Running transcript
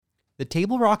The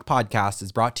Table Rock podcast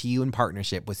is brought to you in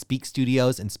partnership with Speak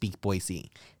Studios and Speak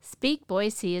Boise. Speak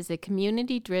Boise is a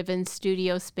community-driven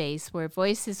studio space where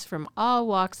voices from all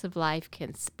walks of life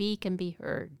can speak and be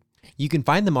heard. You can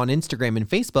find them on Instagram and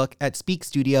Facebook at Speak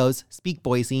Studios, Speak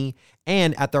Boise,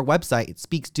 and at their website,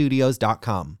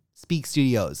 speakstudios.com. Speak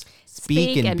Studios.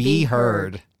 Speak and be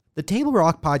heard. The Table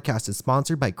Rock podcast is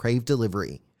sponsored by Crave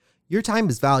Delivery. Your time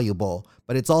is valuable,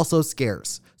 but it's also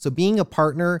scarce. So being a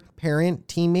partner, parent,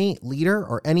 teammate, leader,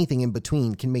 or anything in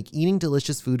between can make eating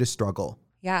delicious food a struggle.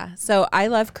 Yeah, so I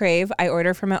love Crave. I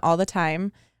order from it all the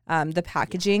time. The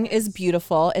packaging is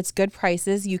beautiful. It's good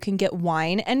prices. You can get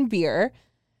wine and beer.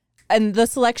 And the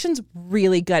selection's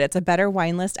really good. It's a better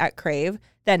wine list at Crave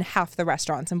than half the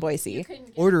restaurants in Boise.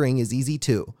 Ordering is easy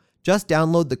too. Just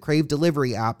download the Crave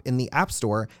Delivery app in the App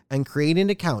Store and create an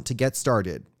account to get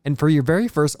started. And for your very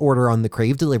first order on the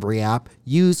Crave Delivery app,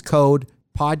 use code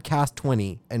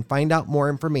podcast20 and find out more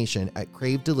information at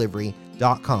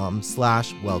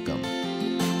cravedelivery.com/welcome.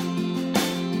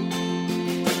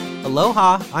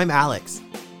 Aloha, I'm Alex.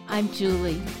 I'm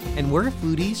Julie. And we're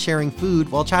foodies sharing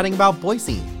food while chatting about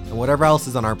Boise and whatever else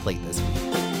is on our plate this week.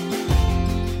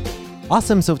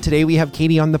 Awesome. So today we have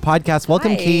Katie on the podcast.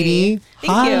 Welcome, Hi. Katie.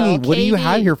 Thank you. What do you Katie.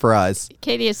 have here for us?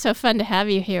 Katie, it's so fun to have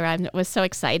you here. I was so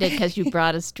excited because you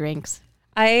brought us drinks.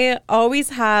 I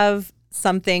always have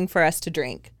something for us to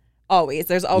drink. Always.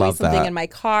 There's always Love something that. in my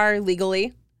car,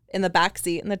 legally, in the back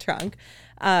seat, in the trunk.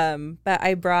 But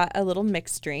I brought a little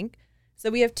mixed drink. So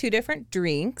we have two different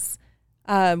drinks.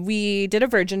 We did a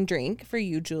virgin drink for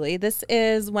you, Julie. This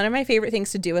is one of my favorite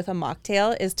things to do with a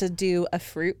mocktail is to do a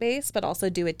fruit base, but also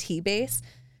do a tea base.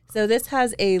 So this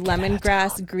has a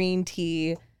lemongrass green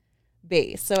tea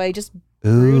base. So I just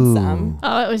brewed some.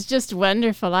 Oh, it was just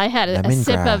wonderful. I had a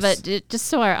sip of Lemongrass. it just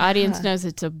so our audience knows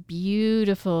it's a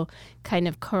beautiful kind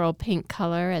of coral pink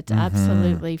color. It's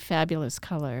absolutely fabulous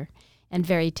color and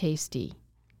very tasty.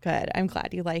 Good. I'm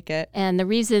glad you like it. And the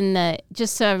reason that,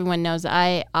 just so everyone knows,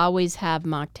 I always have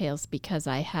mocktails because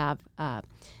I have a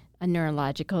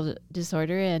neurological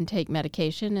disorder and take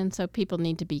medication. And so people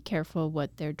need to be careful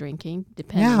what they're drinking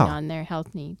depending on their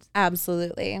health needs.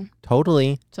 Absolutely.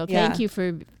 Totally. So Yeah. thank you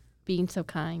for being so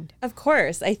kind. Of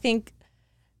course. I think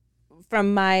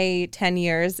from my 10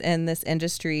 years in this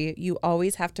industry, you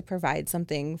always have to provide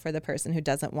something for the person who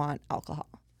doesn't want alcohol.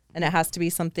 And it has to be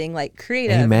something like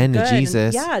creative. Amen to good,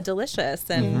 Jesus. And, yeah, delicious.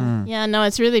 And Yeah, no,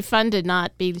 it's really fun to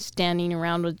not be standing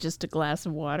around with just a glass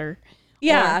of water.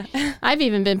 yeah. Or I've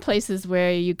even been places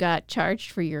where you got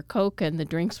charged for your Coke and the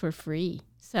drinks were free.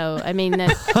 So, I mean,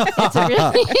 it's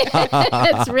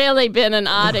really been an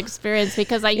odd experience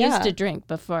because I used to drink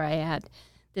before I had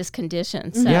this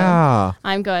condition. So Yeah.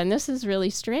 I'm going, this is really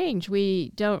strange.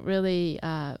 We don't really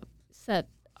set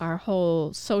our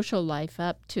whole social life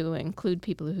up to include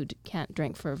people who can't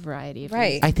drink for a variety of Right.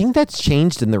 reasons. I think that's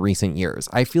changed in the recent years.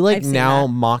 I feel like I've seen now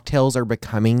that. mocktails are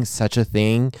becoming such a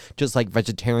thing, just like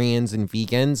vegetarians and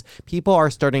vegans. People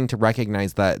are starting to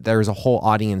recognize that there's a whole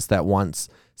audience that wants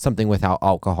something without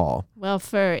alcohol. Well,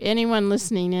 for anyone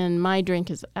listening in, my drink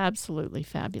is absolutely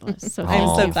fabulous. So I'm thank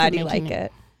so you for glad you making like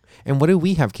it. And what do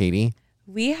we have, Katie?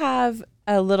 We have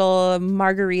a little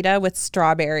margarita with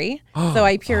strawberry. So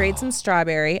I pureed some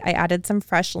strawberry. I added some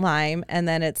fresh lime, and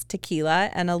then it's tequila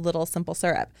and a little simple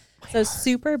syrup. So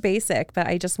super basic, but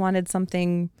I just wanted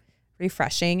something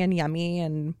refreshing and yummy.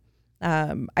 And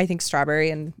I think strawberry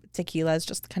and tequila is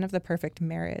just kind of the perfect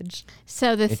marriage.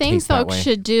 So the It thing tastes that folks way.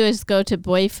 should do is go to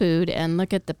Boy Food and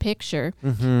look at the picture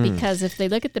Mm-hmm. because if they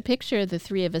look at the picture of the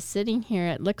three of us sitting here,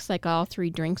 it looks like all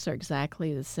three drinks are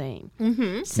exactly the same.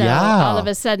 Mm-hmm. So Yeah. all of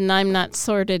a sudden, I'm not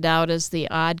sorted out as the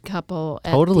odd couple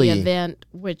at Totally. the event,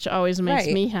 which always makes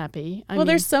Right. me happy. I Well, mean,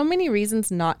 there's so many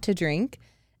reasons not to drink.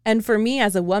 And for me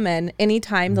as a woman,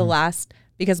 anytime the last,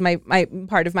 because my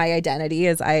part of my identity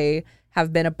is I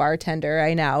have been a bartender.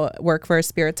 I now work for a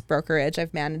spirits brokerage.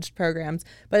 I've managed programs,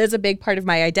 but it's a big part of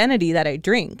my identity that I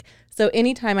drink. So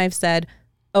anytime I've said,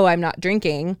 oh, I'm not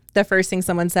drinking, the first thing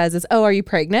someone says is, oh, are you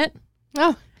pregnant?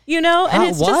 oh, You know, and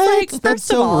it's what? just like, That's first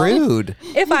so of all, rude.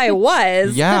 if I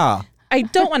was, Yeah. I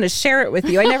don't want to share it with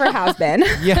you. I never have been.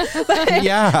 Yeah. But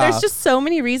Yeah. There's just so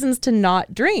many reasons to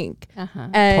not drink. uh-huh.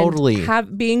 And Totally.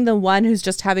 being the one who's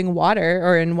just having water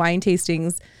or in wine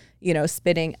tastings, you know,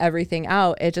 spitting everything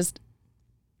out, it just,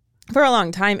 for a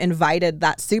long time, invited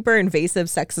that super invasive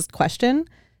sexist question.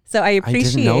 So I I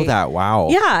appreciate. didn't know that. Wow.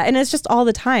 Yeah. And it's just all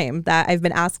the time that I've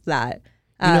been asked that.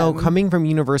 You know, coming from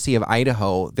University of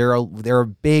Idaho, they're a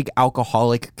big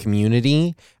alcoholic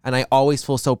community, and I always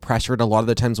feel so pressured a lot of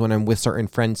the times when I'm with certain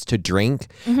friends to drink.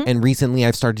 And recently,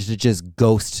 I've started to just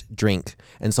ghost drink,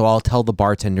 and so I'll tell the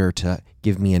bartender to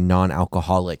give me a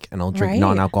non-alcoholic, and I'll drink Right.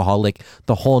 non-alcoholic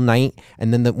the whole night.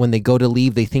 And then when they go to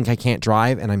leave, they think I can't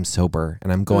drive, and I'm sober,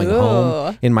 and I'm going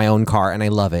home in my own car, and I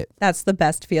love it. That's the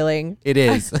best feeling. It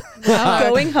is.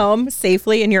 Going home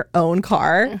safely in your own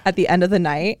car at the end of the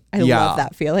night. I love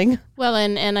that feeling. Well,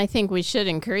 and I think we should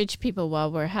encourage people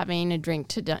while we're having a drink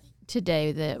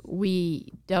today that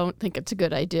we don't think it's a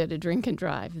good idea to drink and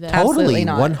drive. That Absolutely Totally,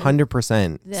 not.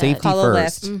 100%. Safety Call a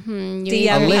first. Lyft. you DM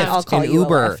either me, have- I'll call An you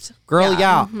Uber. a Lyft. Girl,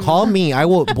 call me. I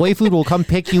will. Boy Food will come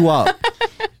pick you up.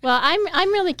 Well,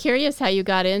 I'm really curious how you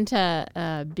got into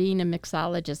being a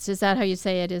mixologist. Is that how you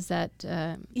say it? Is that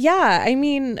Yeah, I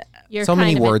mean, you're So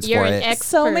many kind of words you're for an it. expert,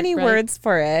 so many right? words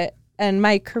for it. And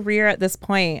my career at this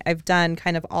point, I've done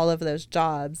kind of all of those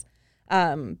jobs.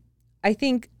 I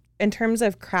think in terms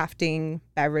of crafting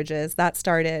beverages, that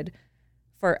started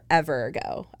forever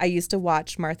ago. I used to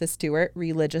watch Martha Stewart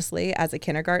religiously as a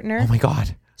kindergartner. Oh my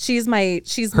God. She's my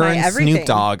Her and everything. Snoop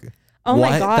Dogg. Oh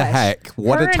what my gosh. the heck?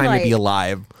 What Her a and, time to be like-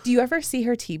 alive. Do you ever see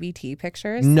her TBT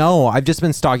pictures? No, I've just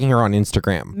been stalking her on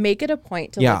Instagram. Make it a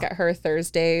point to Yeah. look at her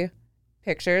Thursday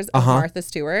pictures of Uh-huh. Martha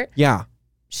Stewart. Yeah.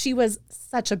 She was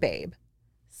such a babe.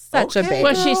 Such a Okay. babe.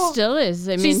 Well, she still is.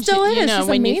 I mean, still you is. know, She's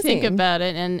when you think amazing. about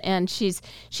it, and she's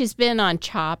been on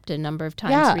Chopped a number of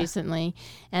times Yeah. recently,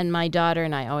 and my daughter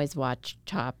and I always watch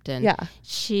Chopped, and Yeah.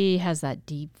 she has that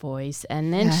deep voice,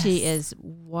 and then she Yes. is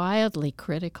wildly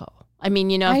critical. I mean,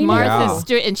 you know, I if know. Martha Yeah.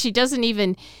 Stewart, and she doesn't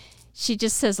even. She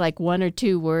just says like one or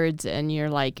two words, and you're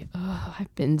like, "Oh,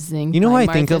 I've been zinged." You know by who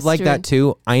I think Martha of like that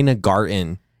Stewart. too? Ina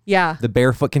Garten, Yeah. the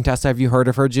barefoot contestant. Have you heard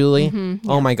of her, Julie?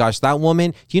 Oh my gosh, that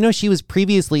woman. Do you know she was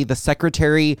previously the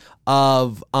secretary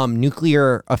of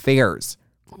nuclear affairs?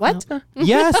 What?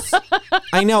 Yes,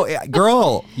 I know,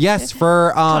 girl. Yes,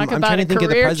 for I'm about trying to a think of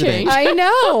the career president. change. I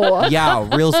know. Yeah,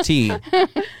 Reels T.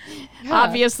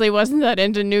 Obviously, wasn't that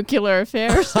into nuclear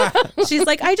affairs? She's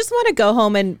like, I just want to go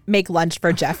home and make lunch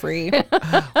for Jeffrey.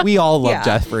 We all love Yeah.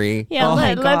 Jeffrey. Yeah, Oh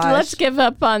my gosh. let's give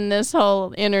up on this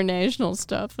whole international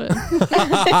stuff.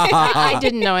 I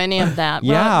didn't know any of that.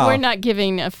 Well, Yeah. we're not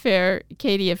giving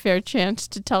Katie a fair chance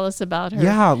to tell us about her.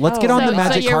 Yeah, let's get on the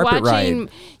magic you're carpet watching, ride.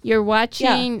 You're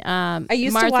watching. I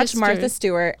used Martha to watch Stewart. Martha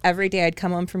Stewart every day. I'd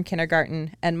come home from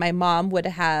kindergarten, and my mom would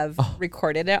have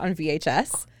recorded it on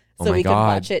VHS. Oh So my we could God.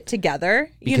 watch it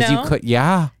together, Because know? you could,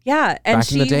 yeah. Yeah, and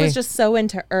Back in the she day. was just so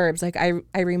into herbs. Like I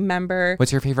remember.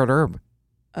 What's your favorite herb?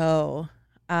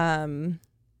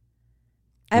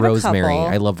 I have Rosemary. a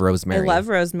couple. I love rosemary. I love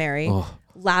rosemary. Oh,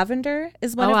 Lavender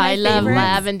is one Oh, of my I love favorites.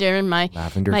 lavender, and my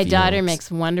lavender daughter fields.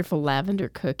 makes wonderful lavender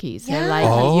cookies. Yeah. I like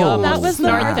Oh, you That was the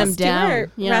snort Martha them down.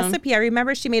 Stewart you know? recipe. I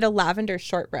remember she made a lavender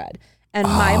shortbread. And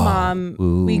my mom,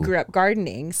 we ooh. grew up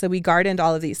gardening, so we gardened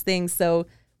all of these things. So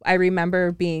I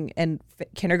remember being in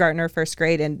kindergarten or first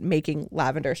grade and making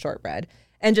lavender shortbread.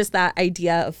 And just that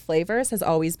idea of flavors has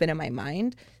always been in my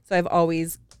mind. So I've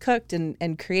always cooked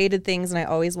and created things, and I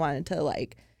always wanted to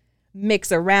like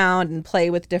mix around and play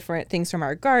with different things from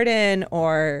our garden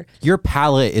or Your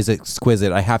palette is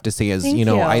exquisite, I have to say. As Thank you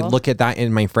know, I you. look at that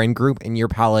in my friend group, and your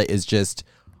palette is just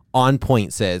on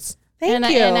point, sis. thank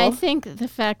you. And I think the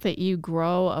fact that you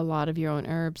grow a lot of your own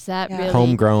herbs, that Yeah. really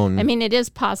Homegrown. I mean, it is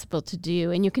possible to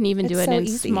do, and you can even do It's it so in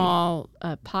easy. small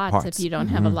pots Pots. if you don't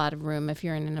have a lot of room. If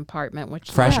you're in an apartment, which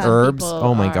Fresh some herbs. people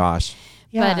Oh my are. gosh.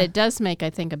 Yeah. But it does make, I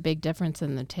think, a big difference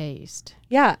in the taste.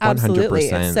 Yeah, absolutely.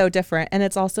 100%. It's so different. And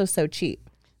it's also so cheap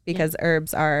because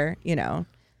herbs are, you know.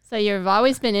 So you've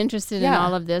always been interested in Yeah.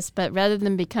 all of this, but rather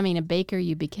than becoming a baker,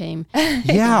 you became.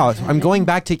 Yeah, I'm going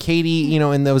back to Katie. You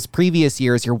know, in those previous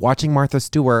years, you're watching Martha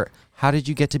Stewart. How did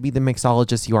you get to be the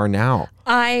mixologist you are now?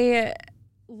 I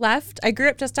grew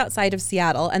up just outside of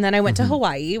Seattle, and then I went to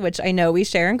Hawaii, which I know we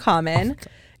share in common.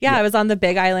 Yeah, I was on the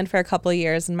Big Island for a couple of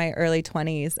years in my early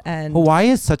 20s. And Hawaii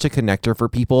is such a connector for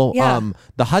people. Yeah.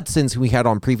 The Hudsons, who we had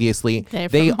on previously, They're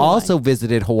they from Hawaii. also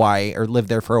visited Hawaii or lived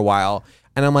there for a while.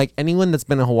 And I'm like, anyone that's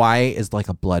been in Hawaii is like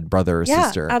a blood brother or yeah,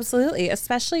 sister. absolutely.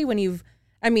 Especially when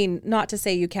not to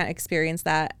say you can't experience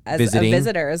that as Visiting. a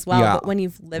visitor as well, Yeah. but when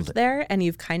you've lived there and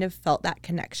you've kind of felt that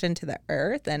connection to the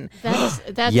earth and That's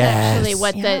Yes. actually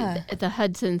what Yeah. the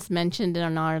Hudsons mentioned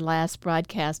on our last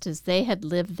broadcast is they had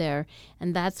lived there,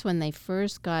 and that's when they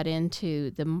first got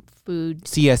into the food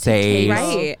CSA. Potato.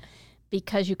 right.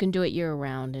 because you can do it year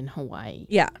round in Hawaii.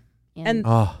 Yeah. And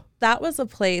Oh, that was a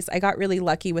place I got really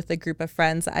lucky with the group of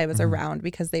friends that I was around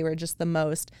because they were just the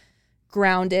most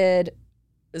grounded,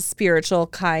 spiritual,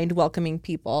 kind, welcoming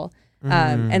people.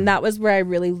 And that was where I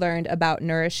really learned about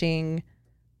nourishing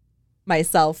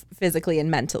myself physically and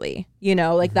mentally. You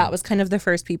know, like that was kind of the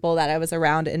first people that I was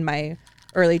around in my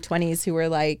early 20s who were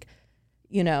like,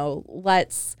 you know,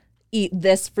 let's eat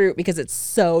this fruit because it's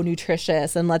so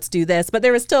nutritious and let's do this. But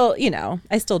there was still,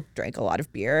 I still drank a lot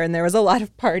of beer and there was a lot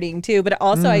of partying too. But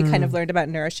also I kind of learned about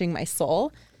nourishing my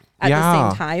soul at the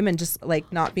same time and just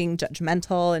like not being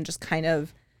judgmental and just kind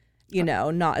of,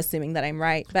 not assuming that I'm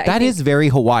right. But that is very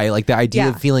Hawaii. Like the idea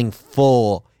of feeling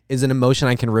full is an emotion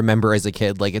I can remember as a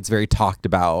kid. Like it's very talked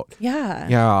about. Yeah.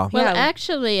 Yeah. Well,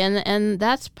 actually, and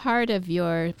that's part of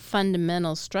your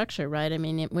fundamental structure, right? I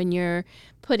mean, when you're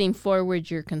putting forward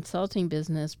your consulting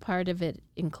business, part of it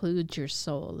includes your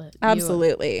soul.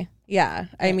 Absolutely. Yeah.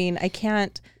 I mean, I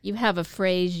can't. You have a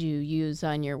phrase you use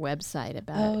on your website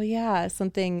about Oh, yeah.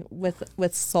 Something with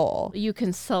soul. You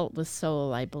consult with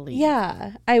soul, I believe.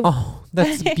 Yeah.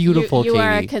 That's beautiful, you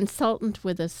are a Katie. consultant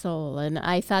with a soul. And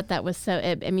I thought that was so,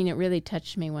 it really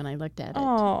touched me when I looked at it.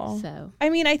 Oh. So. I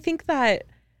mean, I think that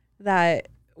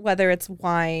whether it's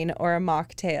wine or a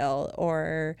mocktail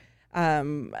or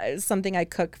something I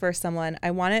cook for someone,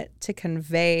 I want it to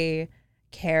convey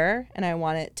care and I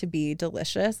want it to be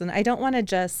delicious. And I don't want to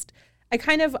just,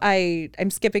 I'm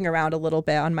skipping around a little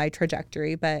bit on my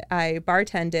trajectory, but I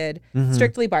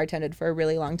strictly bartended for a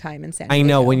really long time in San Diego. I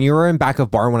know when you were in back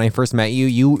of bar when I first met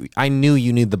you, I knew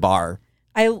you knew the bar.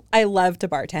 I love to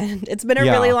bartend. It's been a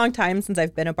really long time since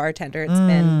I've been a bartender. It's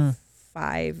been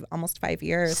almost 5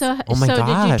 years. So,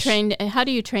 gosh. how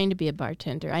do you train to be a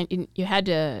bartender? You had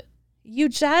to.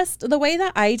 The way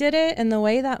that I did it and the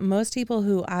way that most people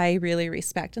who I really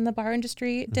respect in the bar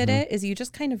industry did it is you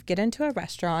just kind of get into a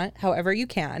restaurant however you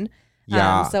can.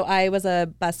 Yeah. So I was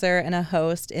a busser and a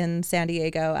host in San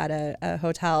Diego at a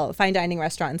hotel, fine dining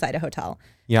restaurant inside a hotel.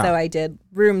 Yeah. So I did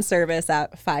room service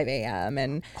at 5 a.m.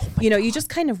 And, you just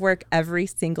kind of work every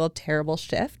single terrible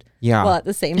shift. Yeah. While at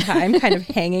the same time kind of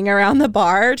hanging around the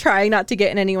bar, trying not to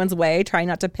get in anyone's way, trying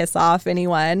not to piss off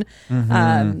anyone.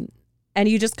 And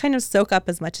you just kind of soak up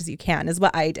as much as you can is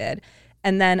what I did.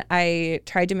 And then I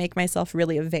tried to make myself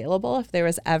really available if there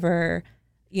was ever,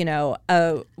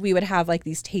 we would have like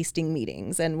these tasting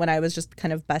meetings. And when I was just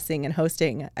kind of bussing and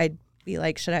hosting, I'd be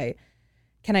like,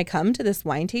 can I come to this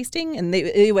wine tasting? And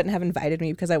they wouldn't have invited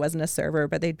me because I wasn't a server,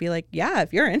 but they'd be like, yeah,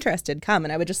 if you're interested, come.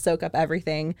 And I would just soak up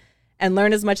everything and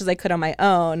learn as much as I could on my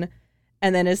own.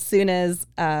 And then as soon as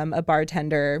a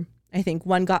bartender, I think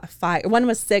one got fired, one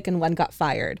was sick and one got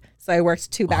fired. So I worked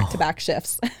 2 back-to-back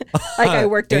shifts. Like I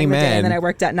worked during the day and then I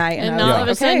worked at night. And I all was of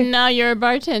a sudden now you're a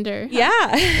bartender.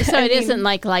 Yeah. So it isn't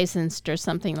like licensed or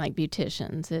something like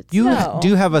beauticians. It's You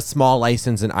do have a small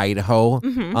license in Idaho.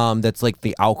 That's like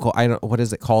the alcohol. What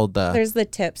is it called? There's the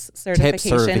TIPS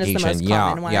certification. Is the most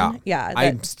common one. Yeah.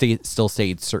 I still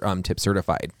stayed TIP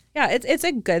certified. Yeah. It's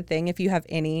a good thing if you have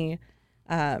any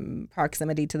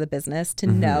proximity to the business to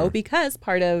know, because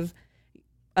part of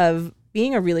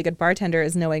being a really good bartender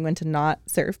is knowing when to not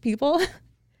serve people.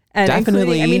 And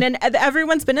definitely. and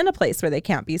everyone's been in a place where they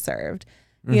can't be served.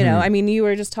 You know, I mean, you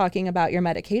were just talking about your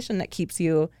medication that keeps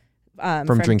you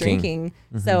from drinking.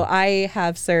 So I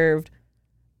have served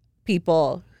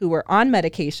people who were on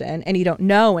medication and you don't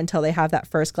know until they have that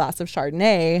first glass of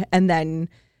Chardonnay. And then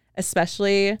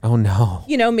especially,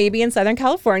 maybe in Southern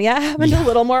California, it happened a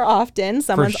little more often.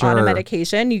 Someone's on a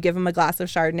medication, you give them a glass of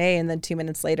Chardonnay, and then 2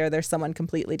 minutes later, there's someone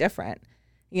completely different.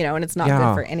 And it's not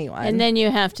good for anyone. And then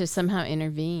you have to somehow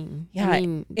intervene. Yeah, I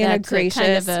mean, in a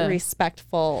gracious,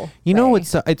 respectful way.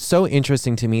 It's so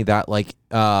interesting to me that like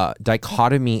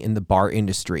dichotomy in the bar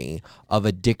industry of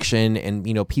addiction and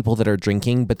people that are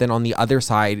drinking, but then on the other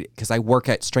side, because I work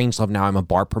at Strangelove now, I'm a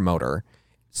bar promoter.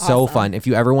 So fun. If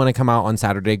you ever want to come out on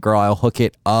Saturday, girl, I'll hook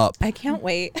it up. I can't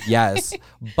wait. Yes.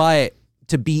 But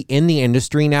to be in the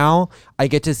industry now, I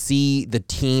get to see the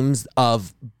teams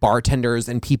of bartenders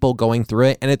and people going through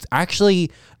it. And it's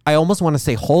actually, I almost want to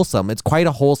say wholesome. It's quite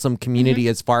a wholesome community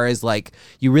as far as like,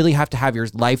 you really have to have your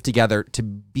life together to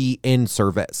be in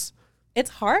service. It's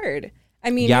hard. I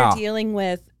mean, you're dealing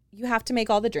with, you have to make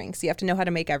all the drinks. You have to know how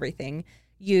to make everything.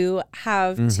 You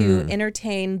have to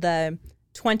entertain the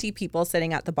 20 people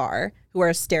sitting at the bar who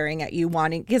are staring at you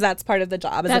because that's part of the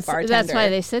job as a bartender. That's why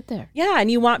they sit there. Yeah,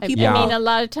 and you want people. I mean, a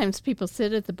lot of times people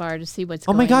sit at the bar to see what's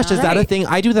going on. Oh my gosh, is that a thing?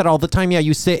 I do that all the time. Yeah,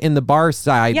 you sit in the bar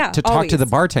side to talk to the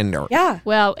bartender. Yeah.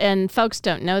 Well, and folks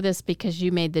don't know this because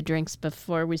you made the drinks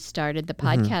before we started the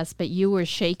podcast, but you were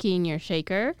shaking your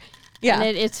shaker. Yeah,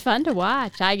 and it's fun to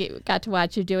watch. I got to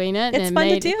watch you doing it. It's fun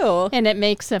to do. And it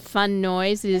makes a fun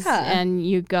noise. And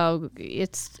you go,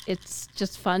 it's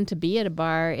just fun to be at a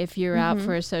bar if you're out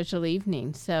for a social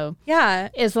evening. So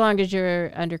as long as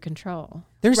you're under control.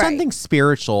 There's something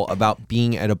spiritual about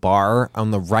being at a bar on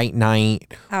the right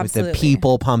night with the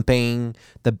people pumping,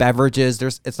 the beverages.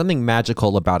 It's something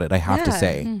magical about it, I have to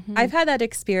say. I've had that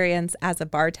experience as a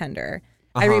bartender.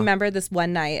 I remember this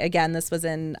one night, again, this was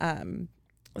in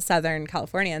Southern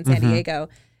California in San Diego.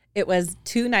 It was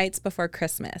 2 nights before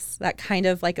Christmas. That kind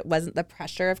of like, it wasn't the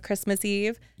pressure of Christmas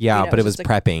Eve. Yeah, but it was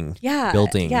prepping,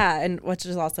 building. Yeah, and which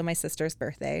is also my sister's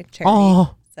birthday,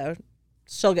 Charity. So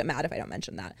she'll get mad if I don't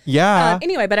mention that. Yeah.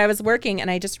 Anyway, but I was working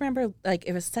and I just remember like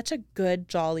it was such a good,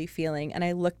 jolly feeling. And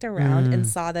I looked around and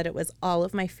saw that it was all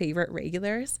of my favorite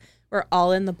regulars were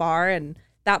all in the bar, and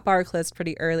that bar closed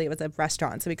pretty early. It was a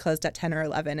restaurant, so we closed at 10 or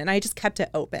 11, and I just kept it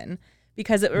open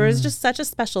because it was just such a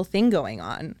special thing going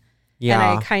on. Yeah.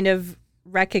 And I kind of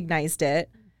recognized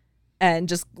it and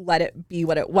just let it be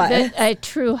what it was. A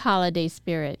true holiday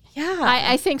spirit. Yeah.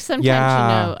 I think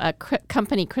sometimes,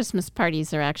 company Christmas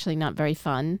parties are actually not very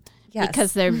fun. Yes.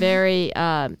 Because they're very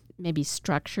maybe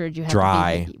structured. You have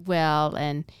dry. To be well,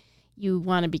 and you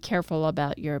want to be careful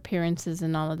about your appearances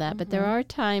and all of that. But there are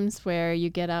times where you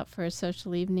get out for a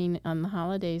social evening on the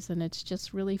holidays, and it's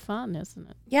just really fun, isn't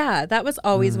it? Yeah, that was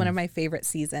always one of my favorite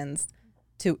seasons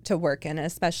to work in,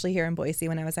 especially here in Boise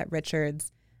when I was at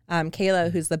Richards.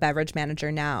 Kayla, who's the beverage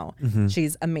manager now,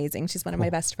 she's amazing. She's one of my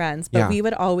best friends. But we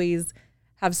would always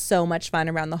have so much fun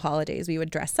around the holidays. We would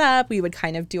dress up. We would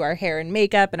kind of do our hair and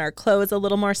makeup and our clothes a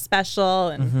little more special,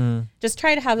 and just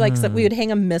try to have like we would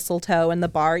hang a mistletoe in the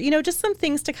bar. You know, just some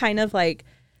things to kind of like,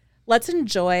 let's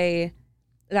enjoy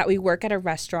that we work at a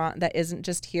restaurant that isn't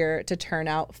just here to turn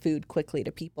out food quickly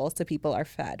to people so people are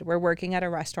fed. We're working at a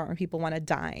restaurant where people want to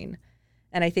dine.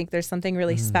 And I think there's something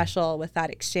really special with that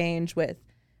exchange, with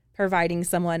providing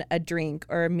someone a drink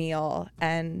or a meal,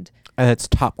 and it's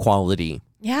top quality.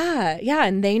 Yeah.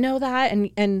 And they know that.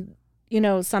 And, you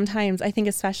know, sometimes I think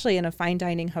especially in a fine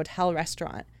dining hotel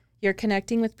restaurant, you're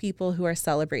connecting with people who are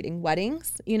celebrating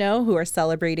weddings, you know, who are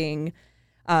celebrating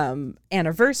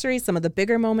anniversaries, some of the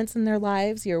bigger moments in their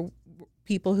lives. You're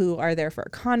people who are there for a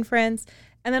conference.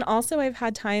 And then also I've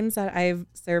had times that I've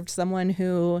served someone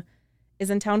who is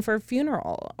in town for a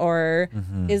funeral, or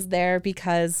is there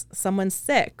because someo's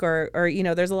sick, or you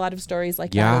know, there's a lot of stories like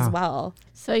that as well.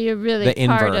 So you're really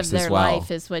part of their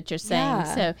life is what you're saying.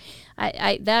 Yeah. So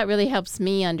I that really helps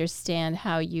me understand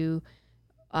how you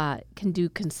can do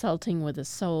consulting with a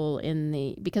soul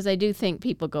because I do think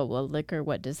people go, well, liquor,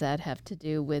 what does that have to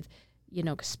do with, you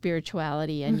know,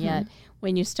 spirituality? And yet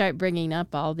when you start bringing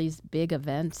up all these big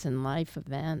events and life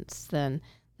events, then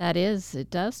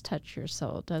it does touch your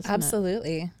soul, doesn't it?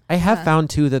 Absolutely. I have found,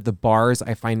 too, that the bars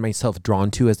I find myself drawn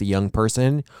to as a young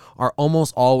person are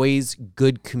almost always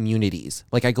good communities.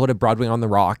 Like, I go to Broadway on the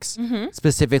Rocks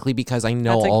specifically because I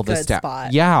know all the staff.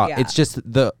 Yeah, it's just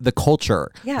the culture,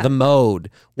 the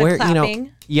mode. The where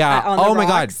clapping, you know, oh my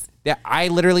God. Yeah, I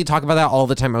literally talk about that all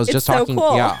the time. I was just talking. So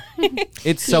cool. Yeah,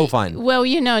 it's so fun. Well,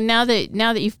 you know, now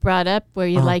that you've brought up where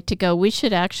you like to go, we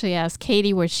should actually ask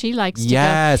Katie where she likes to go.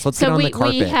 Yes, let's get on the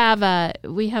carpet.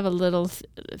 We have a little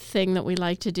thing that we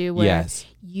like to do where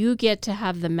you get to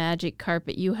have the magic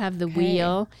carpet. You have the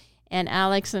wheel, and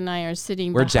Alex and I are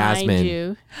sitting behind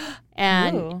you,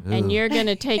 and you're going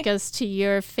to take us to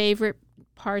your favorite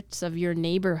parts of your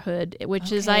neighborhood,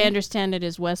 which is, I understand it,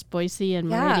 is West Boise and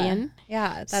Meridian.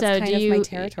 Yeah, that's kind of my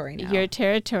territory now. Your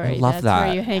territory. I love that's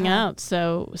where you hang out.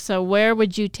 So where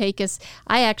would you take us?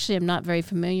 I actually am not very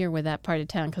familiar with that part of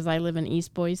town because I live in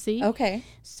East Boise. Okay.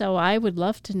 So I would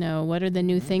love to know, what are the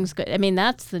new things? I mean,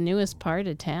 that's the newest part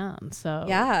of town. So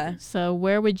So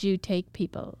where would you take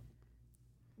people?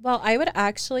 Well, I would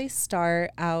actually start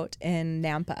out in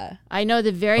Nampa. I know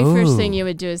the very first thing you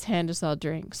would do is hand us all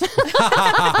drinks.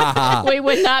 We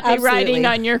would not be riding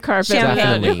on your carpet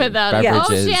without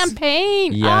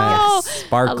champagne. Yes.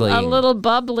 Sparkling. A little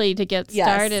bubbly to get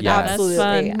started. Yes. Absolutely.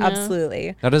 That's fun.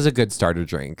 Absolutely. That is a good starter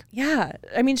drink. Yeah.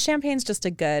 I mean, champagne's just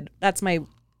that's my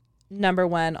number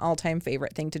one all-time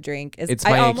favorite thing to drink. It's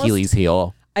my Achilles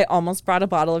heel. I almost brought a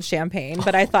bottle of champagne,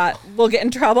 but I thought we'll get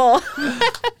in trouble.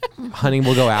 Honey,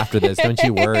 we'll go after this. Don't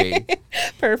you worry.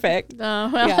 Perfect.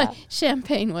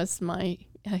 Champagne was my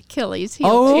Achilles heel.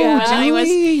 Oh,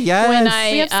 Julie,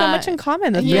 yes. We have so much in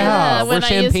common. When we're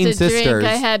champagne I used to sisters. drink,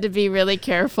 I had to be really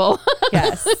careful.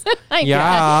 Yes.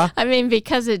 I mean,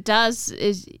 because it does,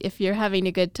 if you're having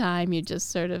a good time, you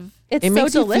just sort of... It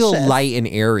makes delicious. you feel light and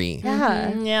airy.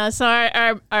 Yeah. Yeah, so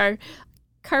our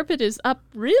carpet is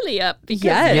really up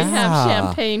because we have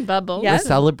champagne bubbles. We're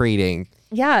celebrating.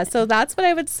 Yeah, so that's what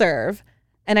I would serve.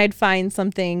 And I'd find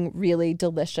something really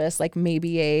delicious, like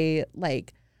maybe a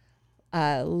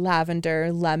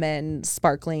lavender lemon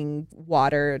sparkling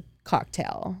water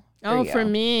cocktail. For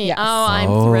me. Yes. Oh, I'm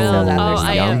thrilled. So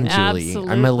I am Julie.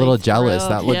 absolutely I'm a little jealous.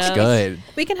 thrilled. That looks good.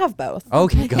 We can have both.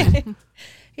 Okay, good.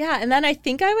 Yeah, and then I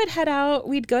think I would head out.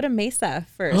 We'd go to Mesa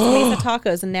first. Mesa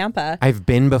Tacos in Nampa. I've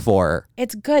been before.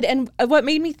 It's good. And what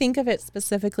made me think of it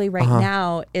specifically right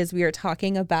now is we were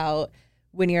talking about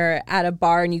when you're at a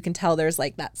bar and you can tell there's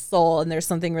like that soul and there's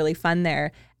something really fun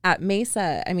there. At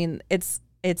Mesa, I mean, it's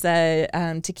a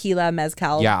tequila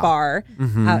mezcal bar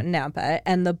out in Nampa.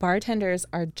 And the bartenders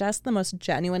are just the most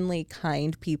genuinely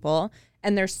kind people.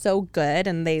 And they're so good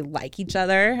and they like each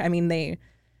other. I mean, they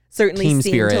certainly Team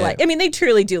seem spirit. to like, I mean, they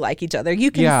truly do like each other. You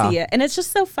can see it. And it's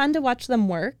just so fun to watch them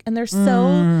work. And they're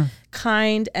so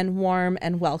kind and warm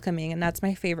and welcoming. And that's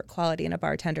my favorite quality in a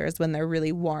bartender is when they're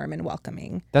really warm and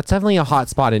welcoming. That's definitely a hot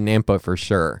spot in Nampa for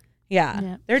sure.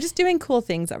 Yeah. They're just doing cool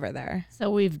things over there. So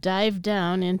we've dived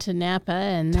down into Napa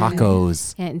and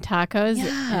Tacos. and tacos.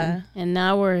 Yeah. And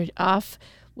now we're off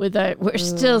with we're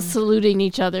still saluting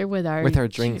each other with our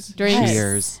drinks. Drinks.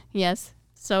 Cheers. Yes.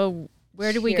 So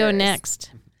where do we go Cheers.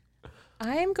 next?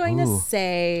 I'm going to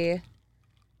say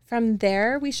from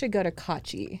there, we should go to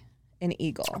Kachi in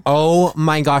Eagle. Oh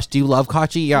my gosh, do you love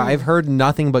Kachi? Yeah, I've heard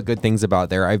nothing but good things about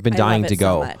there. I've been I dying love to it so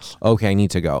go. much. Okay, I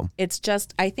need to go. It's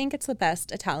just, I think it's the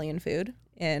best Italian food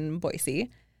in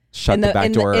Boise. Shut In the the- back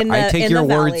in the- door. in I the- take in your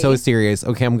the word valley. so serious.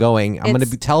 Okay, I'm going. I'm going It's-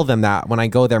 to tell them that when I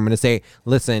go there. I'm going to say,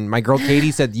 listen, my girl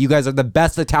Katie said you guys are the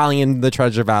best Italian in the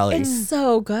Treasure Valley. It's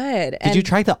so good. Did you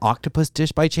try the octopus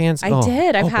dish by chance? I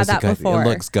did. I've had was it that good? before. It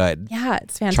looks good. Yeah,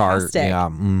 it's Char- fantastic. yeah,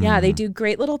 Yeah, they do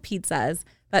great little pizzas,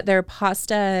 but their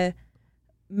pasta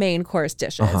main course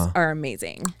dishes are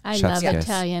amazing. I Chef's love kiss.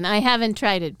 Italian. I haven't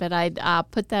tried it, but I'll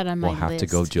put that on my We'll have list. to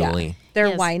go, Julie. Their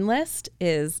Yes. wine list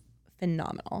is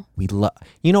phenomenal. We love,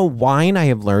 wine, I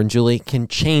have learned, Julie, can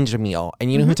change a meal.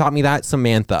 And you know who taught me that?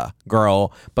 Samantha,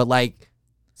 girl. But like,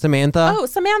 Samantha. Oh,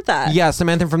 Samantha. Yeah,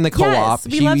 Samantha from the co-op. Yes,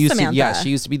 we love used Samantha. she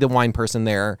used to be the wine person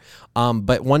there.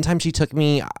 But one time she took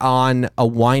me on a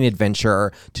wine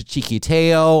adventure to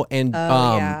Chiquiteo and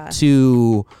yeah.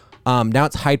 to now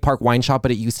it's Hyde Park Wine Shop,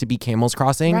 but it used to be Camel's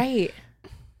Crossing. Right.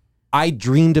 I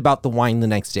dreamed about the wine the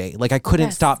next day. Like I couldn't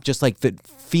Yes. stop just like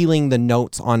feeling the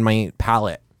notes on my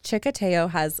palate. Chiquiteo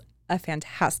has a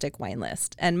fantastic wine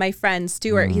list. And my friend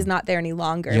Stuart, he's not there any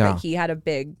longer, Yeah. but he had a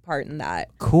big part in that.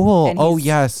 Cool. And Oh he's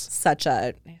yes. Such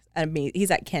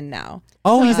he's at Kin now.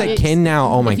 Oh, he's at it's- Kin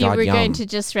now. Oh my if you God, were yum. going to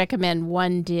just recommend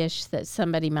one dish that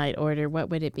somebody might order, what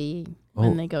would it be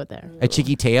when they go there? At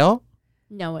Chiquiteo?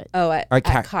 Know it. Oh, at Or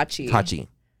Kachi. Kachi.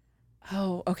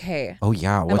 Oh, okay. Oh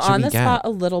yeah. I'm What should on we the get? spot a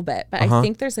little bit, but I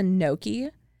think there's a gnocchi,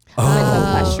 Oh.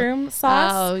 like a mushroom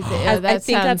sauce. I that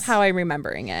think that's sounds- how I'm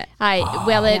remembering it.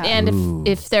 And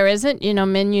if there isn't,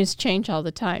 menus change all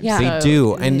the time. Yeah. They so-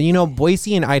 do. And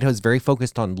Boise and Idaho is very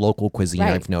focused on local cuisine,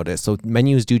 Right. I've noticed. So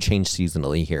menus do change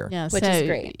seasonally here. Yeah, Which so is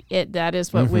great. That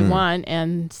is what we want,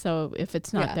 and so if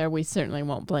it's not Yeah. there, we certainly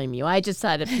won't blame you. I just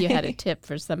thought if you had a tip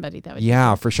for somebody, that would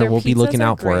Yeah, for sure. Their We'll be pizzas looking are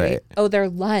out for great. it. Oh, their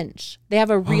lunch. They have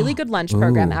a really good lunch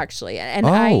program, Ooh. actually. And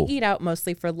I Oh. eat out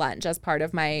mostly for lunch as part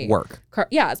of my Work.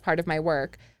 as part of my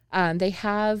work. They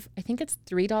have, I think it's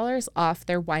 $3 off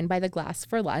their wine by the glass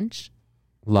for lunch,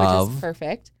 which Love. is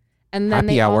perfect. And then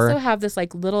Happy they hour. also have this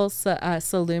like little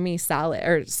salumi salad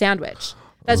or sandwich.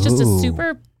 That's just a Ooh.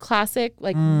 super classic,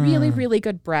 like really, really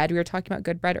good bread. We were talking about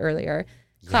good bread earlier.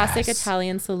 Classic Yes.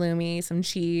 Italian salumi, some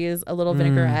cheese, a little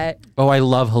vinaigrette, Oh, I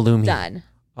love halloumi. done.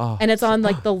 Oh. And it's on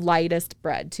like the lightest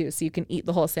bread too, so you can eat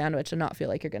the whole sandwich and not feel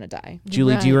like you're gonna die.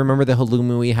 Julie, do you Right. remember the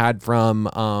halloumi we had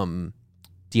from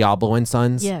Diablo and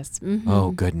Sons? Yes. Mhm.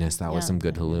 Oh goodness, that was Yeah. some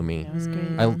good halloumi. That was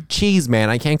great. Cheese, man.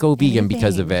 I can't go vegan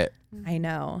because of it. I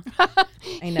know,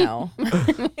 I know.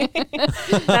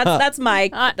 that's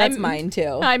mine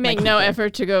too. I make no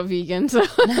effort to go vegan, so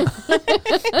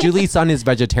Julie's son is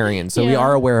vegetarian, so we Yeah.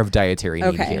 are aware of dietary need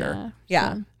Okay. here.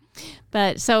 Yeah.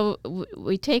 But so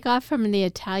we take off from the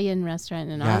Italian restaurant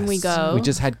and on we Yes. go. We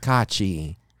just had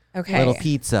caci, Okay. little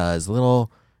pizzas,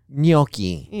 little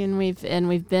gnocchi. and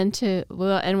we've been to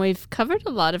and we've covered a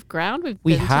lot of ground.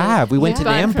 We been have. We went to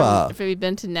gone Nampa. We've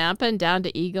been to Nampa and down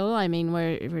to Eagle. I mean,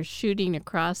 we're shooting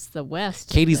across the west.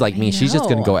 Katie's like me. She's just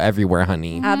gonna know. go everywhere,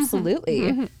 honey.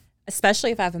 Absolutely.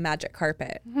 Especially if I have a magic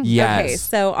carpet. Yes. Okay,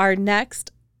 so our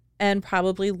next and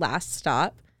probably last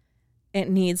stop, it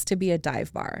needs to be a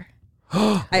dive bar.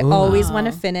 I always want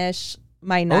to finish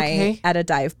my night Okay. at a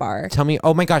dive bar. Tell me,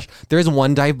 oh my gosh, there's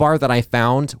one dive bar that I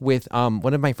found with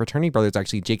one of my fraternity brothers,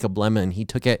 actually, Jacob Lemon. He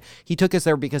took us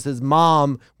there because his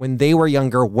mom, when they were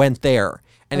younger, went there.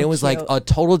 And it was like cute. a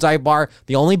total dive bar.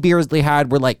 The only beers they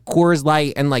had were like Coors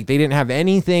Light, and like they didn't have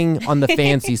anything on the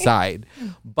fancy side.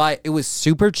 But it was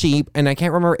super cheap, and I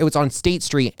can't remember, it was on State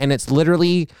Street, and it's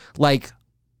literally like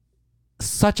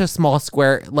such a small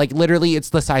square. Like literally it's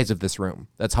the size of this room.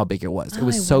 That's how big it was. It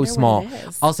was I so wonder small. what it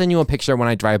is. I'll send you a picture when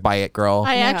I drive by it, girl.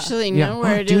 I actually know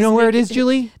where it is. Do you know where it is,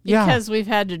 Julie? Because we've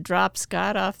had to drop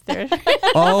Scott off there.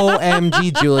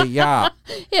 OMG, Julie. Yeah.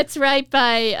 It's right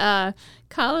by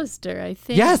Collister, I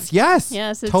think. Yes. Yes,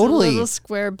 it's totally. a little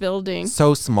square building.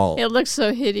 So small. It looks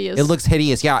so hideous. It looks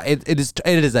hideous. Yeah, it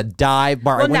is a dive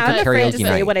bar. Well, I went now I'm to afraid to karaoke say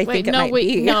night. what I think it might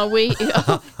be.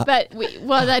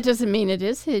 Well, that doesn't mean it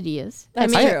is hideous.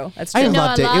 That's true. That's true. I You know,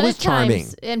 loved a it. lot It was of times- charming.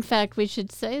 In fact, we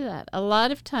should say that. A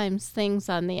lot of times things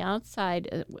on the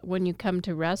outside, when you come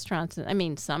to restaurants, I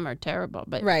mean, some are terrible,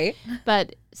 but Right.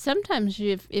 but sometimes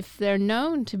if they're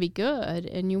known to be good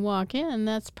and you walk in,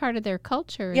 that's part of their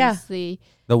culture. Yeah. Is the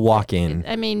walk-in.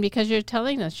 I mean, because you're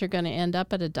telling us you're going to end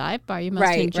up at a dive bar, you must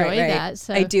Right. enjoy that.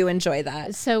 So I do enjoy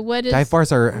that. So what is Dive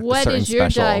bars are what certain is your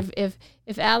special. dive?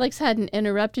 If Alex hadn't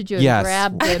interrupted you and Yes.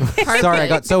 grabbed the carpet, Sorry, I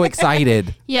got so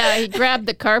excited. yeah, he grabbed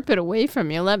the carpet away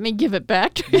from you. Let me give it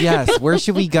back to you. Yes, where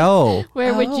should we go?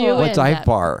 Where would you? What end dive up?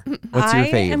 bar? What's your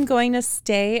I fave? am going to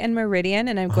stay in Meridian,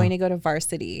 and I'm going to go to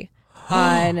Varsity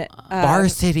on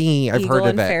Varsity. I've Eagle heard of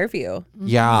and it. Fairview.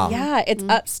 Yeah. Yeah, it's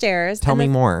upstairs. Tell and me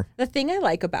the- more. The thing I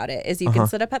like about it is you can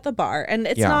sit up at the bar, and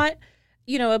it's Yeah. not,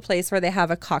 a place where they have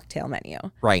a cocktail menu.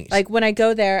 Right. Like when I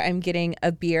go there, I'm getting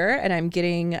a beer, and I'm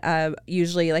getting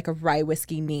usually like a rye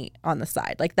whiskey neat on the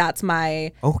side. Like that's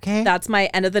my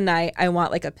end of the night. I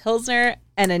want like a Pilsner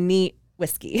and a neat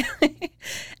whiskey.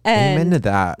 Amen to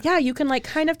that. Yeah, you can like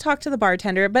kind of talk to the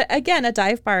bartender, but again, a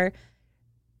dive bar,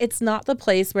 it's not the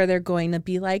place where they're going to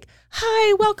be like,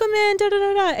 "Hi, welcome in," da da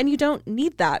da da, and you don't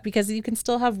need that because you can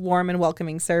still have warm and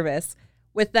welcoming service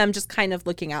with them just kind of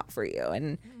looking out for you,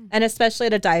 and especially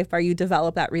at a dive bar, you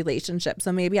develop that relationship.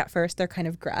 So maybe at first they're kind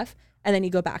of gruff, and then you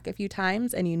go back a few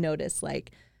times and you notice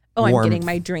like, oh, I'm Warmth. getting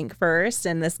my drink first,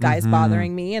 and this guy's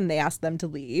bothering me, and they ask them to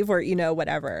leave or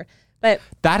whatever. But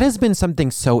That has been something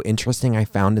so interesting I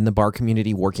found in the bar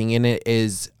community working in it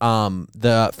is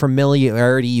the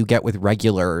familiarity you get with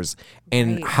regulars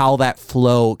and Right. how that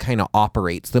flow kind of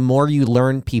operates. The more you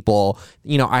learn people,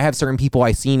 I have certain people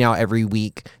I see now every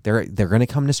week. They're going to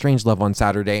come to Strange Love on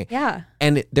Saturday. yeah,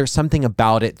 And there's something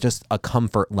about it, just a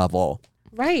comfort level.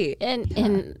 right.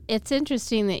 And it's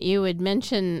interesting that you would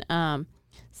mention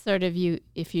sort of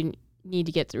if you need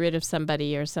to get rid of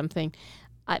somebody or something.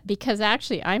 Because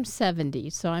actually I'm 70,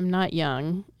 so I'm not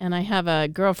young, and I have a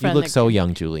You girlfriend. look so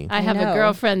young, Julie. I have know. a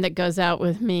girlfriend that goes out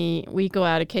with me. We go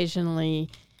out occasionally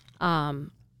in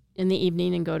the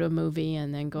evening and go to a movie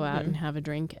and then go out and have a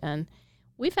drink. And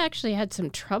we've actually had some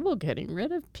trouble getting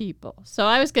rid of people. So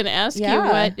I was going to ask you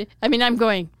I'm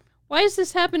going, why is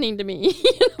this happening to me?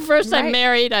 First, I'm Right.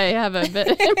 married. I have a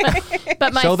bit.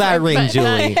 But my Show that friend- ring, but-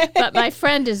 Julie. But my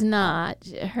friend is not.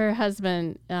 Her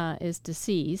husband is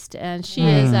deceased, and she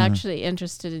is actually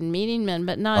interested in meeting men,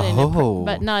 but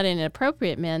not not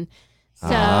inappropriate men. So,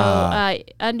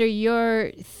 under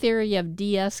your theory of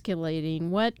de-escalating,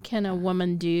 what can a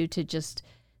woman do to just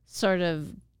sort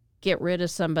of get rid of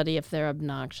somebody if they're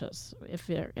obnoxious, if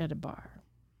they're at a bar?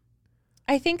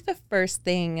 I think the first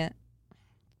thing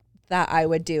that I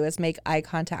would do is make eye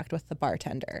contact with the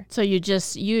bartender. So you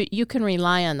just you can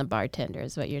rely on the bartender,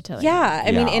 is what you're telling me. Yeah,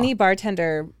 I mean, Yeah. any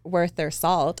bartender worth their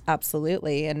salt,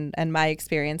 absolutely. And my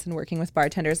experience in working with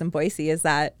bartenders in Boise is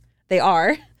that they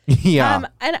are. Yeah.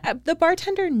 And the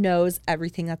bartender knows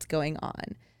everything that's going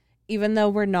on, even though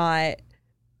we're not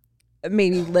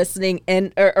maybe listening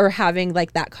in or having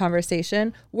like that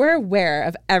conversation. We're aware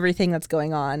of everything that's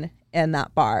going on in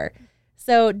that bar.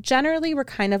 So generally, we're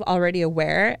kind of already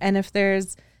aware. And if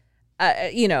there's,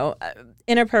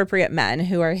 inappropriate men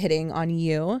who are hitting on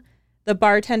you, the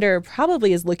bartender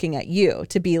probably is looking at you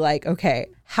to be like, okay,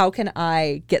 how can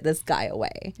I get this guy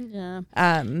away? Yeah.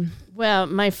 Well,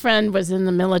 My friend was in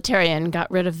the military and got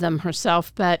rid of them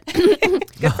herself, but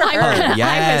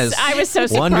Yes. I was so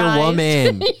surprised. Wonder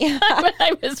Woman.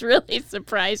 I was really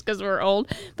surprised because we're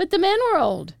old, but the men were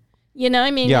old.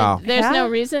 Yeah. There's no Yeah.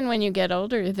 reason when you get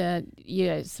older that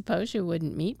I suppose you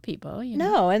wouldn't meet people.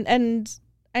 No, and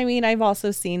I mean, I've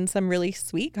also seen some really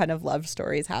sweet kind of love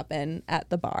stories happen at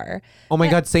the bar. Oh my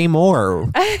God, say more.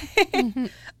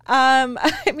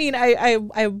 I mean,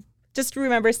 I just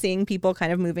remember seeing people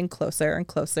kind of moving closer and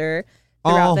closer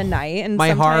throughout the night, and my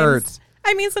sometimes, heart.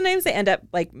 I mean, sometimes they end up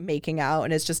like making out,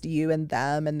 and it's just you and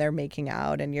them, and they're making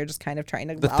out, and you're just kind of trying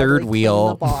to The loudly third clean wheel.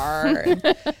 the bar,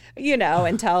 and,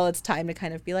 until it's time to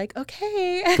kind of be like,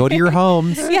 okay, Go to your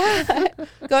homes. yeah,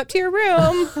 go up to your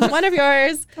room, one of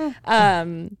yours.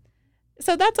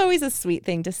 So that's always a sweet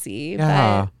thing to see.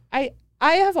 Yeah. But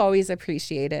I have always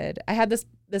appreciated. I had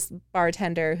this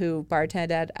bartender who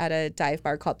bartended at a dive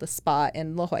bar called The Spot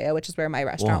in La Jolla, which is where my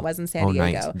restaurant was in San Diego.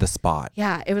 Nice. The Spot.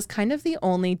 Yeah, it was kind of the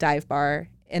only dive bar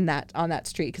on that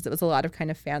street because it was a lot of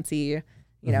kind of fancy,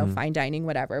 fine dining,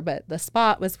 whatever. But The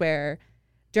Spot was where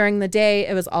during the day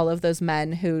it was all of those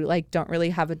men who like don't really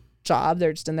have a job.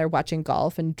 They're just in there watching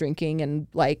golf and drinking and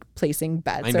like placing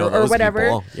bets or whatever.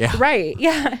 People. Yeah. Right.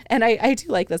 Yeah. And I do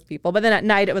like those people. But then at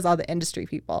night it was all the industry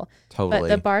people. Totally.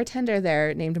 But the bartender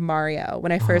there named Mario,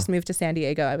 when I first moved to San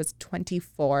Diego, I was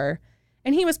 24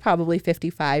 and he was probably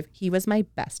 55. He was my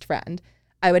best friend.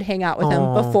 I would hang out with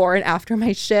him before and after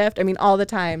my shift. I mean, all the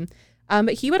time.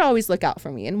 But he would always look out for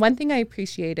me. And one thing I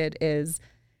appreciated is,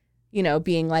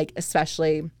 being like,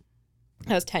 especially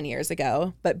that was 10 years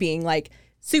ago, but being like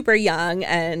super young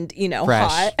and,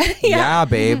 fresh. Hot. Yeah,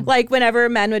 babe. Like whenever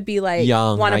men would be like,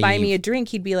 young, want to buy naive. me a drink,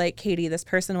 he'd be like, Katie, this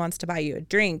person wants to buy you a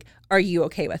drink. Are you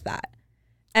okay with that?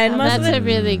 And that's a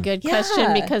really good question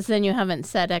Yeah. because then you haven't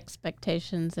set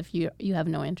expectations if you have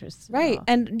no interest. at Right. all.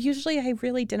 And usually I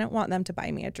really didn't want them to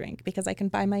buy me a drink because I can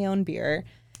buy my own beer.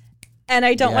 And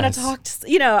I don't want to talk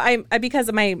to, I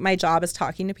because my job is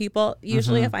talking to people.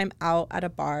 Usually if I'm out at a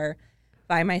bar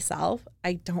by myself,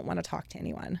 I don't want to talk to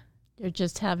anyone.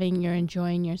 You're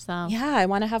enjoying yourself. Yeah, I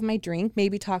want to have my drink,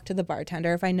 maybe talk to the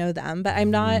bartender if I know them, but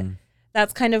I'm not,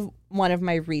 that's kind of one of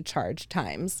my recharge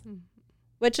times.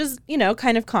 Which is,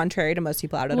 kind of contrary to most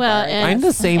people out at a bar. I'm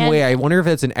the same way. I wonder if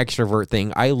it's an extrovert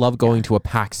thing. I love going to a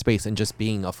packed space and just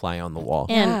being a fly on the wall.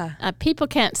 And people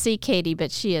can't see Katie,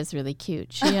 but she is really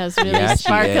cute. She has really Yeah, she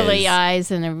sparkly is. eyes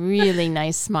and a really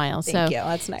nice smile. Thank you.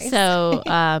 That's nice. So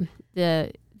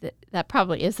that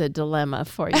probably is a dilemma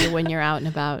for you when you're out and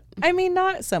about. I mean,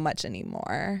 not so much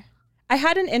anymore. I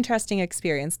had an interesting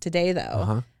experience today,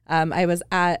 though. I was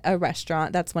at a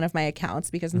restaurant. That's one of my accounts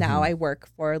because now I work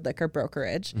for liquor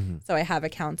brokerage. So I have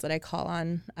accounts that I call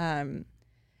on. And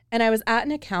I was at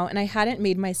an account and I hadn't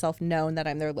made myself known that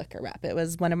I'm their liquor rep. It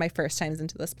was one of my first times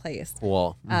into this place.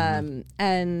 Cool.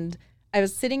 And I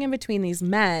was sitting in between these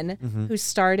men who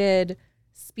started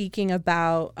speaking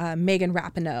about Megan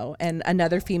Rapinoe and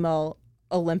another female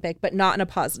Olympic, but not in a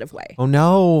positive way. Oh,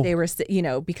 no. They were,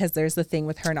 because there's the thing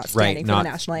with her not standing for the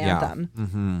national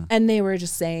anthem. And they were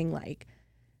just saying like,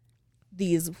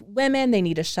 these women, they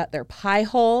need to shut their pie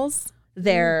holes.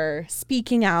 They're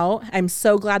speaking out. I'm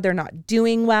so glad they're not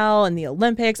doing well in the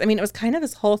Olympics. I mean, it was kind of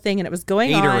this whole thing and it was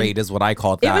going on. Gatorade is what I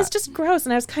called that. It was just gross.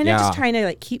 And I was kind of just trying to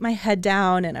like keep my head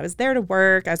down and I was there to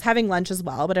work. I was having lunch as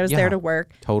well, but I was there to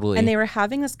work. Totally. And they were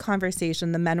having this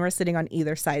conversation. The men were sitting on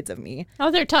either sides of me.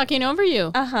 Oh, they're talking over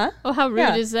you. Uh-huh. Oh, how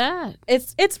rude is that?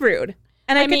 It's rude.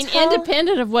 And I mean, could tell,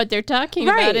 independent of what they're talking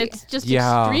about, it's just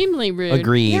extremely rude.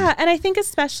 Agreed. Yeah, and I think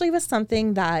especially with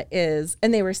something that is,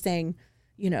 and they were saying,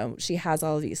 she has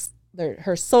all of these,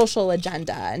 her social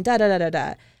agenda and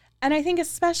da-da-da-da-da. And I think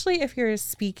especially if you're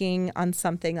speaking on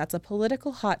something that's a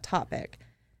political hot topic,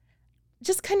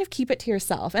 just kind of keep it to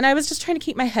yourself. And I was just trying to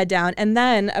keep my head down. And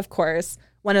then, of course,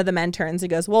 one of the men turns and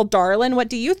goes, well, darling, what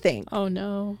do you think? Oh,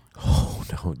 no. Oh,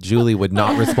 no. Julie would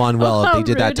not respond well if they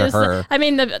did that to her. I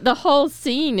mean, the whole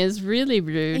scene is really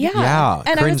rude. Yeah,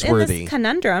 and I was in cringeworthy. this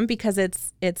conundrum because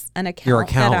it's an account, Your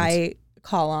account. that I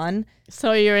call on.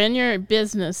 So you're in your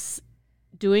business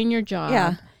doing your job.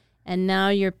 Yeah. And now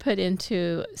you're put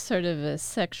into sort of a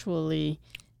sexually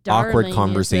Awkward darling,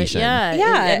 conversation. Yeah.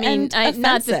 Yeah, I mean, and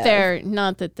not that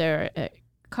offensive. they're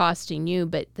costing you,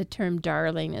 but the term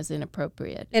darling is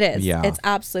inappropriate. It is. Yeah. It's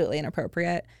absolutely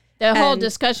inappropriate. The whole And-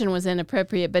 discussion was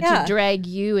inappropriate, but to drag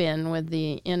you in with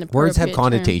the inappropriate Words have term.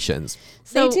 connotations.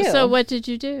 So, They do. So what did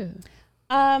you do?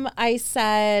 I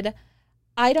said,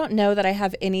 I don't know that I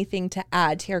have anything to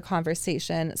add to your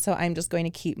conversation, so I'm just going to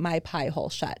keep my pie hole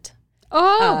shut.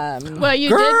 Oh, well, you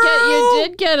Girl!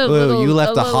 did get a Boo, little. you left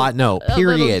a a little- hot note, A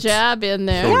little period. jab in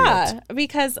there. Period. Yeah,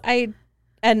 because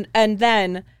and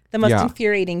then the most Yeah.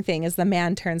 infuriating thing is the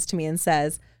man turns to me and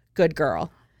says, "Good girl."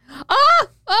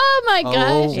 Oh my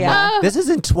gosh. Yeah. Oh. This is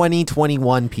in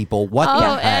 2021, people. What the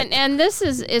Oh, heck? and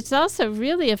it's also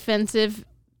really offensive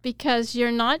because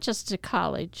you're not just a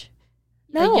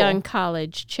No. young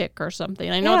college chick or something.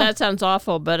 I know Yeah. that sounds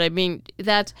awful, but I mean,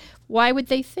 why would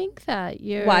they think that?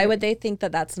 Why would they think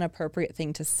that that's an appropriate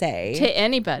thing to say? To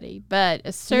anybody,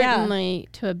 but certainly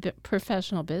to a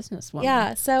professional businesswoman.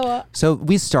 Yeah. So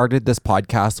we started this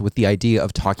podcast with the idea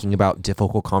of talking about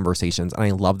difficult conversations. And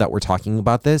I love that we're talking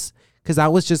about this because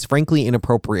that was just frankly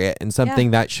inappropriate and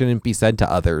something that shouldn't be said to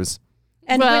others.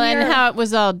 And well, when and you're- how it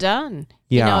was all done.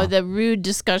 Yeah. The rude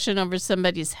discussion over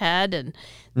somebody's head and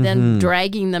then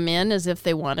dragging them in as if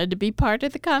they wanted to be part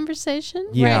of the conversation.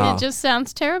 Yeah. Right? It just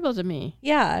sounds terrible to me.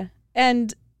 Yeah.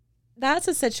 And that's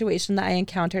a situation that I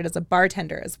encountered as a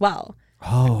bartender as well.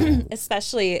 Oh.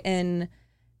 Especially in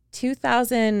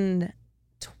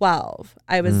 2012,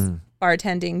 I was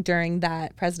bartending during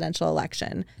that presidential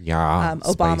election. Yeah.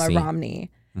 Obama, spicy.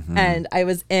 Romney. And I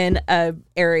was in a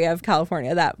area of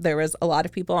California that there was a lot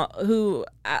of people who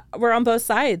were on both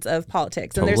sides of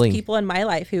politics. And Totally. there's people in my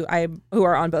life who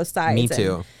are on both sides. Me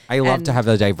too. I love to have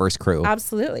a diverse crew.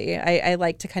 Absolutely. I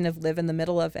like to kind of live in the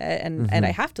middle of it. And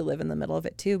I have to live in the middle of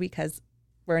it too, because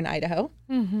we're in Idaho.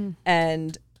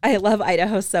 And I love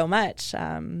Idaho so much.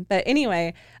 But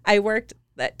anyway, I worked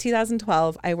at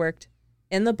 2012. I worked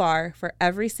in the bar for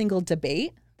every single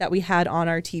debate that we had on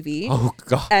our TV. Oh,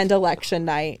 God. And election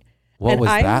night. What was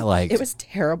that like? It was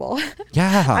terrible.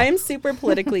 Yeah. I'm super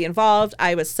politically involved.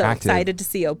 I was so Active. excited to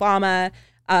see Obama.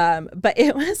 But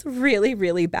it was really,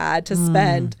 really bad to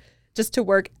spend just to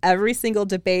work every single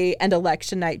debate and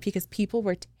election night, because people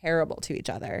were terrible to each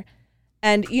other.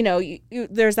 And, you know,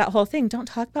 there's that whole thing. Don't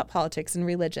talk about politics and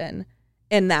religion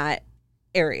in that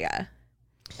area.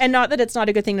 And not that it's not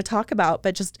a good thing to talk about,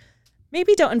 but just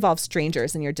maybe don't involve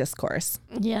strangers in your discourse.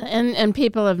 Yeah, and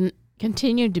people have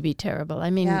continued to be terrible. I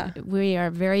mean, Yeah. we are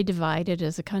very divided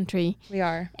as a country, We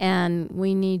are. and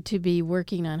we need to be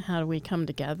working on how do we come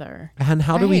together. And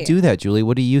how do we Right. do that, Julie?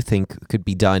 What do you think could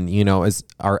be done, you know, as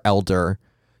our elder?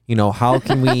 You know, how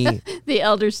can we? The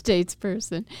elder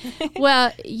statesperson.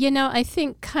 Well, you know, I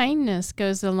think kindness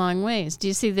goes a long ways. Do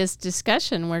you see this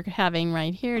discussion we're having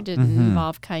right here didn't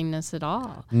involve kindness at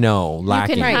all? No,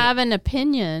 lacking. You can Right. have an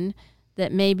opinion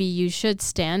that maybe you should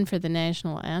stand for the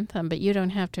national anthem, but you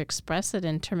don't have to express it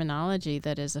in terminology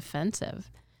that is offensive.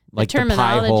 Like the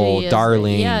pie hole,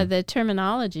 darling. Yeah, the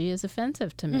terminology is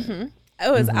offensive to me.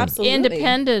 Oh, it's absolutely.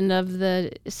 Independent of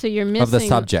so you're missing Of the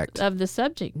subject. of the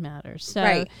subject matter. So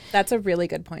Right. That's a really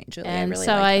good point, Julie. I and really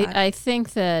so like that. I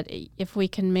think that if we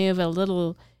can move a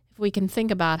little, if we can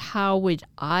think about how would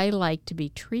I like to be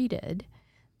treated,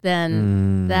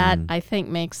 then that I think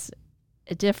makes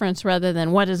a difference, rather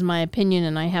than what is my opinion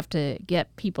and I have to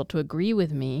get people to agree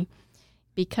with me.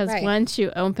 Because Right. once you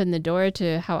open the door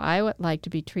to how I would like to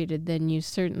be treated, then you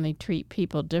certainly treat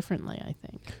people differently, I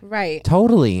think. Right.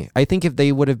 Totally. I think if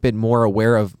they would have been more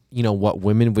aware of, you know, what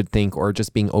women would think, or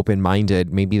just being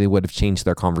open-minded, maybe they would have changed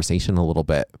their conversation a little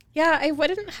bit. Yeah, I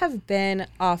wouldn't have been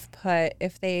off put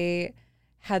if they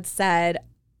had said,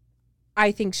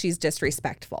 I think she's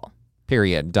disrespectful.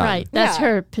 Period. Done. Right. That's Yeah.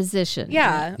 her position.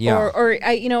 Yeah. Yeah. Or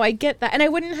I, you know, I get that. And I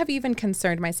wouldn't have even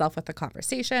concerned myself with the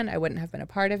conversation. I wouldn't have been a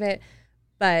part of it.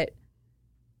 But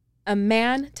a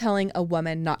man telling a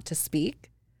woman not to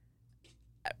speak,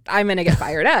 I'm going to get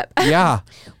fired up. Yeah.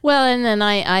 Well, and then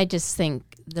I just think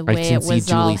the I way can it see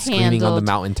was all Julie screaming on the handled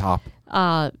mountaintop.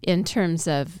 in terms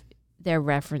of their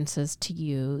references to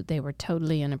you, they were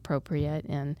totally inappropriate.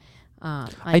 And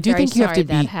I do think you have to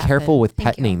be careful with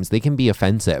pet names. They can be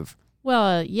offensive.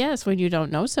 Well, yes, when you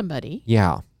don't know somebody.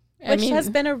 Yeah. Which has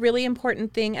been a really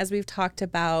important thing as we've talked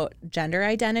about gender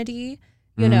identity,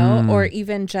 you know, or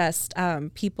even just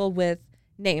people with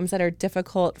names that are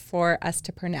difficult for us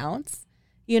to pronounce.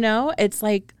 You know, it's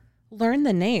like, learn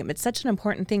the name. It's such an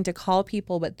important thing to call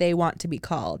people what they want to be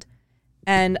called.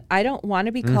 And I don't want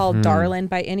to be called darling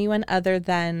by anyone other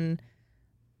than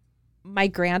my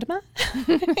grandma.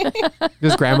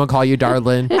 Does grandma call you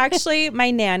darling? Actually,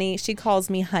 my nanny, she calls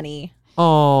me honey.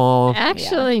 Oh.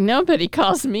 Actually, nobody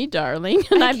calls me darling,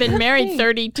 and I've been married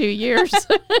 32 years.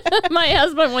 My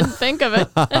husband wouldn't think of it.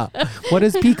 What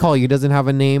does P call you? Doesn't have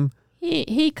a name?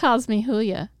 He calls me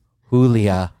Julia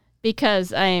Julia.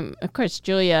 because I'm, of course,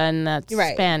 Julia, and that's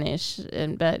Right. Spanish.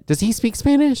 But Does he speak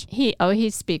Spanish? he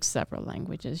speaks several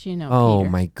languages. You know, Oh, Peter.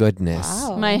 my goodness.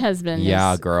 Wow. My husband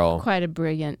Yeah, is girl. quite a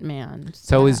brilliant man.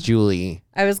 So is Julie.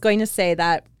 I was going to say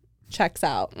that checks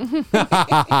out.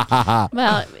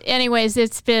 Well, anyways,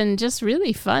 it's been just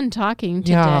really fun talking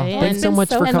today. Yeah. and, Thanks so much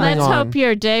for and coming let's on. hope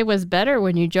your day was better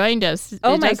when you joined us.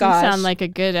 Oh it my doesn't gosh. sound like a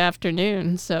good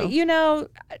afternoon. So You know,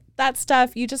 that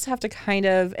stuff, you just have to kind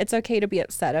of, it's okay to be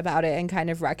upset about it and kind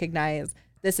of recognize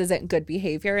this isn't good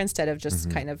behavior instead of just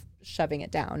kind of shoving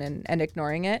it down and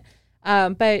ignoring it.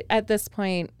 But at this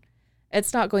point,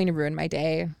 it's not going to ruin my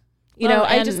day. You Well, know,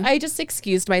 and- I just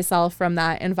excused myself from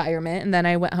that environment, and then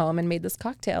I went home and made this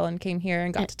cocktail and came here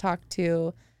and got to talk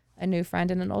to a new friend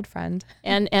and an old friend.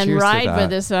 and Cheers to ride with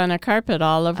that. us on a carpet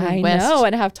all over I West. know,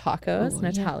 and have tacos and yeah.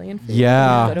 Italian food.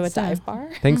 Yeah. And go to a dive bar.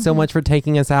 Thanks so much for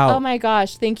taking us out. Oh my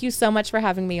gosh, thank you so much for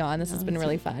having me on. This has been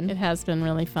really fun. It has been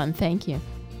really fun. Thank you.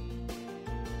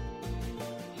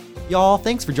 Y'all,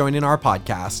 thanks for joining our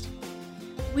podcast.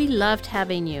 We loved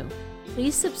having you.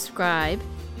 Please subscribe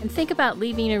and think about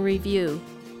leaving a review.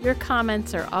 Your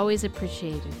comments are always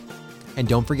appreciated. And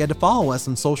don't forget to follow us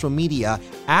on social media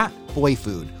at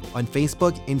BoyFood on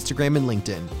Facebook, Instagram, and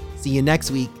LinkedIn. See you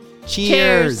next week.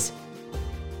 Cheers.